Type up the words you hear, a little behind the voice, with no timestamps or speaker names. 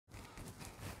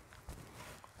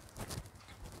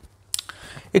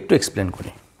একটু এক্সপ্লেন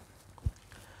করি।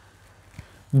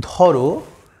 ধরো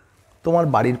তোমার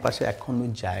বাড়ির পাশে এখন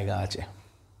জায়গা আছে,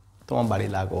 তোমার বাড়ি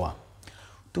লাগোয়া,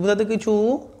 তুমি তাতে কিছু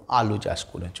আলু চাষ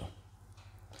করেছো।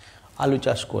 আলু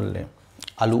চাষ করলে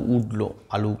আলু উঠলো,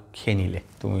 আলু খেয়ে নিলে,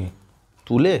 তুমি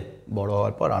তুলে বড়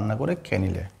হওয়ার পর রান্না করে খেয়ে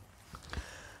নিলে।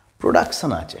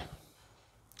 প্রোডাকশান আছে,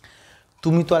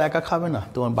 তুমি তো আর একা খাবে না,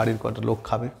 তোমার বাড়ির কটা লোক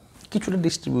খাবে, কিছুটা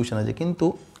ডিস্ট্রিবিউশন আছে, কিন্তু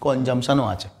কনজামশানও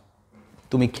আছে।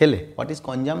 তুমি খেলে, হোয়াট ইজ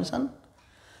কনজামশান?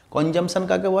 কনজামশান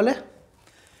কাকে বলে?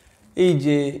 এই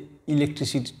যে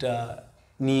ইলেকট্রিসিটিটা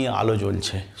নিয়ে আলো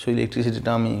জ্বলছে, সেই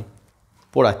ইলেকট্রিসিটিটা আমি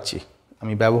পোড়াচ্ছি,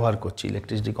 আমি ব্যবহার করছি,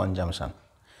 ইলেকট্রিসিটি কনজামশান।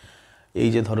 এই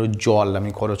যে ধরো জল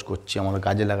আমি খরচ করছি, আমার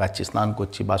কাজে লাগাচ্ছি, স্নান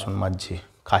করছি, বাসন মাজছি,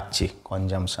 খাচ্ছি,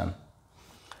 কনজামশান।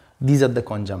 These are the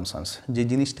কনজামশানস। যে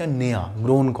জিনিসটা নেওয়া,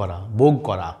 গ্রহণ করা, ভোগ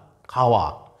করা, খাওয়া,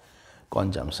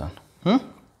 কনজামশান।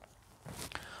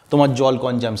 তোমার জল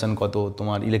কনজামশান কত,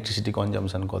 তোমার ইলেকট্রিসিটি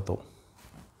কনজামশান কত,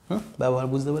 ব্যবহার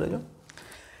বুঝতে পেরেছ?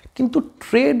 কিন্তু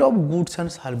ট্রেড অফ গুডস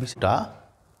অ্যান্ড সার্ভিসটা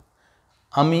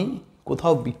আমি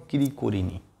কোথাও বিক্রি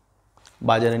করিনি,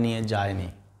 বাজারে নিয়ে যায়নি,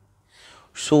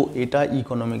 সো এটা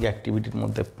ইকোনমিক অ্যাক্টিভিটির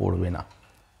মধ্যে পড়বে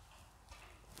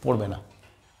না।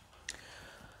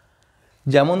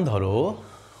 যেমন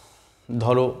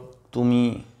ধরো তুমি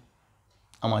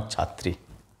আমার ছাত্রী,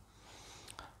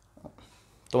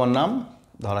 তোমার নাম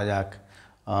ধরা যাক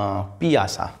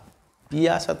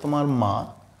পিয়াসা তোমার মা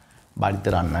বাড়িতে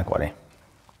রান্না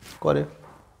করে,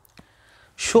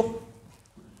 so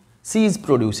C is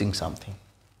producing something,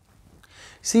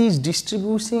 C is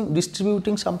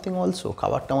distributing something also.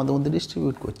 খাবারটা আমাদের মধ্যে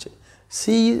ডিস্ট্রিবিউট করছে।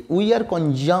 We are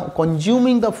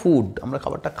consuming the food, আমরা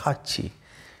খাবারটা খাচ্ছি।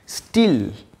 স্টিল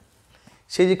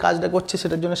সে যে কাজটা করছে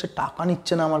সেটার জন্য সে টাকা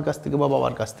নিচ্ছে না আমার কাছ থেকে বা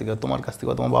বাবার কাছ থেকে, তোমার কাছ থেকে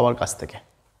বা তোমার বাবার কাছ থেকে।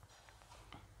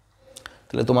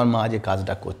 তাহলে তোমার মা যে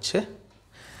কাজটা করছে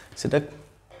সেটা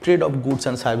trade of goods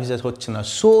and services হচ্ছে না।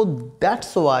 সো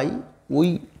দ্যাটস ওয়াই ওই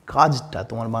কাজটা,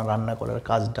 তোমার মা রান্না করার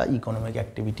কাজটা ইকোনমিক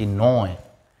অ্যাক্টিভিটি নয়।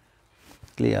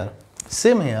 ক্লিয়ার?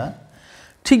 সেম হেয়ার,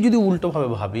 ঠিক যদি উল্টোভাবে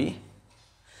ভাবি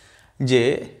যে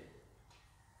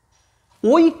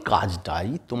ওই কাজটাই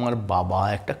তোমার বাবা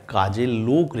একটা কাজের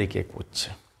লোক রেখে করছে,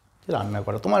 রান্না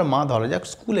করা। তোমার মা ধরা যাক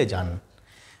স্কুলে যান,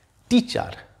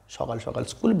 টিচার, সকাল সকাল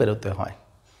স্কুল বেরোতে হয়,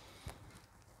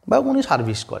 বা উনি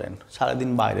সার্ভিস করেন, সারাদিন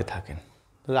বাইরে থাকেন,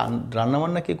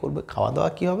 রান্নাবান্না কে করবে, খাওয়া দাওয়া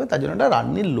কী হবে, তার জন্য একটা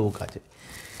রান্নির লোক আছে।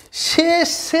 সে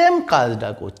সেম কাজটা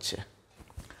করছে,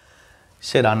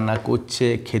 সে রান্না করছে,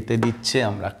 খেতে দিচ্ছে,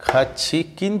 আমরা খাচ্ছি,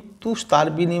 কিন্তু তার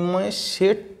বিনিময়ে সে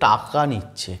টাকা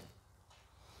নিচ্ছে,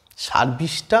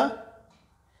 সার্ভিসটা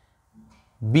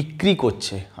বিক্রি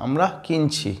করছে, আমরা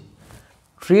কিনছি।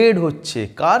 ট্রেড হচ্ছে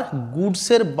কার?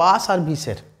 গুডসের বা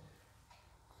সার্ভিসের।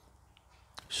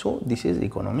 So this is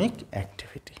economic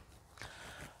activity.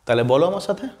 তাহলে বলো আমার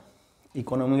সাথে,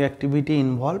 ইকোনমিক অ্যাক্টিভিটি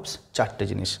ইনভলভস চারটে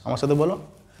জিনিস। আমার সাথে বলো: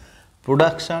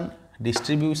 production,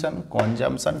 distribution,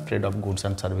 consumption, trade of goods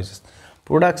and services.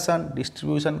 Production,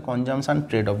 distribution, consumption,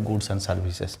 trade of goods and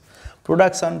services.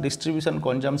 Production, distribution,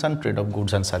 consumption, trade of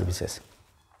goods and services.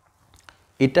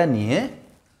 এটা নিয়ে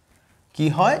কি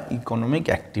হয়? ইকোনমিক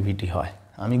অ্যাক্টিভিটি হয়।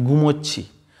 আমি ঘুমোচ্ছি,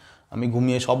 আমি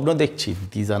ঘুমিয়ে স্বপ্ন দেখছি,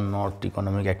 these are not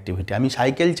economic activity. আমি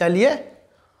সাইকেল চালিয়ে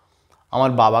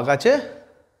আমার বাবা কাছে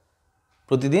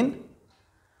প্রতিদিন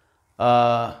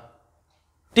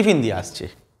টিফিন দিয়ে আসছে,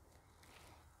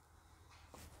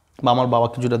 বা আমার বাবা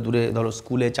কিছুটা দূরে ধরো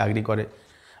স্কুলে চাকরি করে,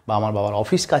 বা আমার বাবার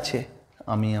অফিস কাছে,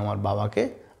 আমি আমার বাবাকে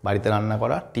বাড়িতে রান্না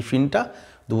করা টিফিনটা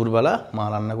দুপুরবেলা মা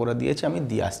রান্না করে দিয়েছে, আমি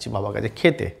দিয়ে আসছি বাবার কাছে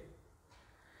খেতে।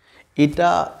 এটা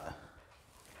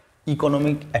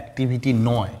ইকোনমিক অ্যাক্টিভিটি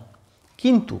নয়।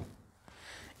 কিন্তু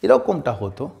এরকমটা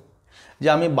হতো যে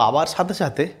আমি বাবার সাথে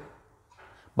সাথে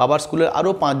বাবার স্কুলের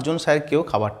আরও 5 জন স্যারকেও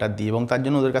খাবারটা দিই এবং তার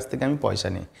জন্য ওদের কাছ থেকে আমি পয়সা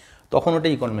নিই, তখন ওটা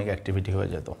ইকোনমিক অ্যাক্টিভিটি হয়ে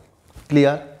যেত।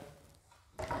 ক্লিয়ার?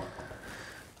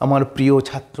 আমার প্রিয়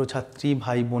ছাত্রছাত্রী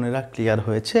ভাই বোনেরা, ক্লিয়ার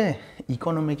হয়েছে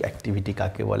ইকোনমিক অ্যাক্টিভিটি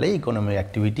কাকে বলে? Economic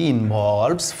activity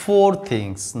involves 4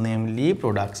 things, namely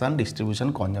production, distribution,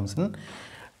 consumption,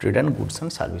 trade and goods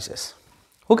and services.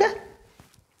 ওকে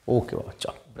বাবা,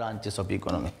 চল branches of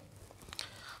economy.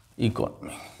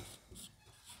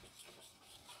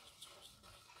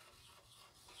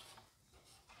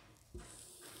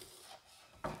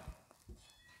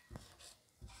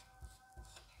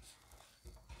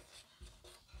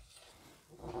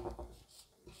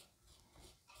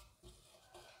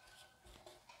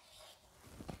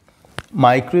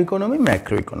 Micro economy,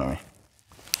 macro economy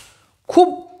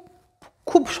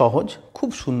খুব সহজ, খুব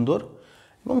সুন্দর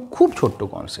এবং খুব ছোট্ট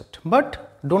concept. But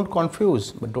don't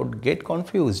get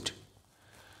confused.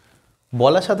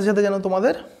 বলার সাথে সাথে যেন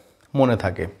তোমাদের মনে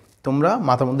থাকে, তোমরা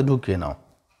মাথার মধ্যে ঢুকিয়ে নাও।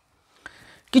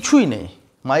 কিছুই নেই।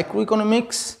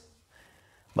 মাইক্রোইকোনমিক্স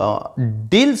বা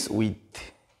deals with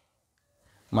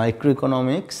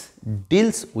মাইক্রোইকোনমিক্স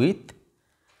deals with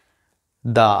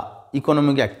the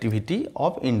economic activity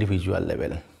of individual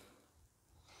level.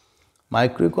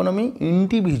 মাইক্রোইকোনমি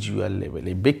individual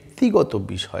লেভেলে ব্যক্তিগত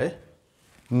বিষয়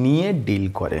নিয়ে ডিল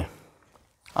করে।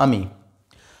 আমি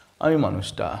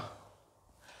মানুষটা,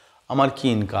 আমার কি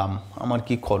ইনকাম, আমার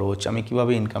কি খরচ, আমি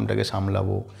কিভাবে ইনকামটাকে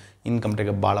সামলাবো,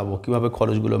 ইনকামটাকে বাড়াবো, কিভাবে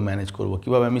খরচগুলো ম্যানেজ করব,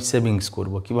 কিভাবে আমি সেভিংস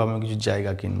করব, কিভাবে আমি কিছু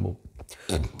জায়গা কিনবো,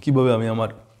 কিভাবে আমি আমার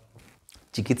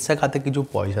চিকিৎসা খাতে কিছু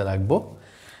পয়সা রাখবো,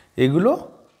 এগুলো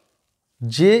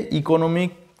যে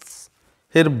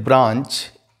ইকোনমিক্সের ব্রাঞ্চ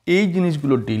এই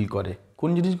জিনিসগুলো ডিল করে। কোন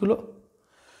জিনিসগুলো?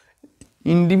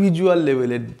 ইন্ডিভিজুয়াল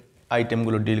লেভেলের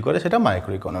আইটেমগুলো ডিল করে, সেটা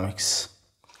মাইক্রো ইকোনমিক্স।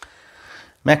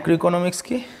 ম্যাক্রো ইকোনমিক্স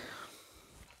কি?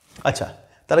 আচ্ছা,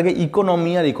 তার আগে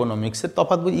ইকোনমি আর ইকোনমিক্সের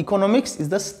তফাৎ বুঝি। Economics is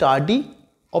the study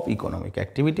of economic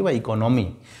activity বা ইকোনমি।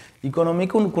 ইকোনমি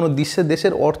কোনো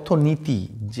দেশের অর্থনীতি,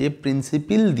 যে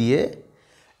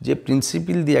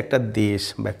প্রিন্সিপিল দিয়ে একটা দেশ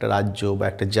বা একটা রাজ্য বা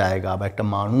একটা জায়গা বা একটা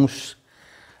মানুষ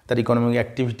তার ইকোনমিক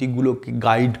অ্যাক্টিভিটিগুলোকে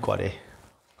গাইড করে,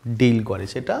 ডিল করে,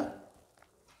 সেটা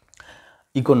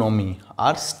economy.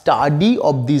 R study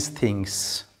of this things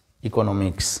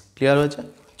economics. Clear হয়েছে?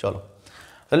 চলো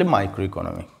তাহলে মাইক্রো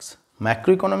ইকোনমিক্স।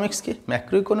 ম্যাক্রো ইকোনমিক্স কি?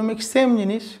 ম্যাক্রো ইকোনমিক্স সেম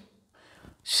জিনিস,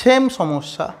 সেম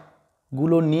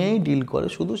সমস্যাগুলো নিয়েই ডিল করে,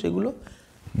 শুধু সেগুলো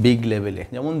বিগ লেভেলে।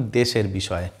 যেমন দেশের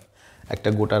বিষয়, একটা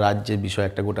গোটা রাজ্যের বিষয়,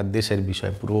 একটা গোটা দেশের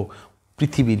বিষয়, পুরো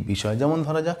পৃথিবীর বিষয়। যেমন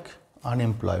ধরা যাক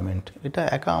আনএমপ্লয়মেন্ট, এটা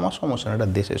একা আমার সমস্যা না, এটা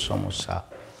দেশের সমস্যা।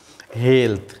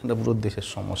 হেলথ, এটা পুরো দেশের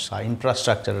সমস্যা।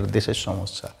 ইনফ্রাস্ট্রাকচার, এটা দেশের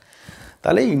সমস্যা।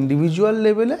 তাহলে ইন্ডিভিজুয়াল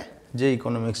লেভেলে যে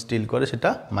ইকোনমিক্স ডিল করে সেটা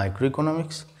মাইক্রো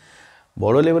ইকোনমিক্স,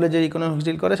 বড় লেভেলে যে ইকোনমিক্স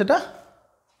ডিল করে সেটা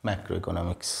ম্যাক্রো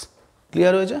ইকোনমিক্স।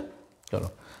 ক্লিয়ার হয়েছে? চলো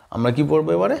আমরা কি পড়বো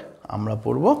এবারে? আমরা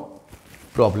পড়বো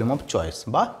প্রবলেম অফ চয়েস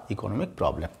বা ইকোনমিক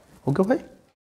প্রবলেম। ওকে ভাই?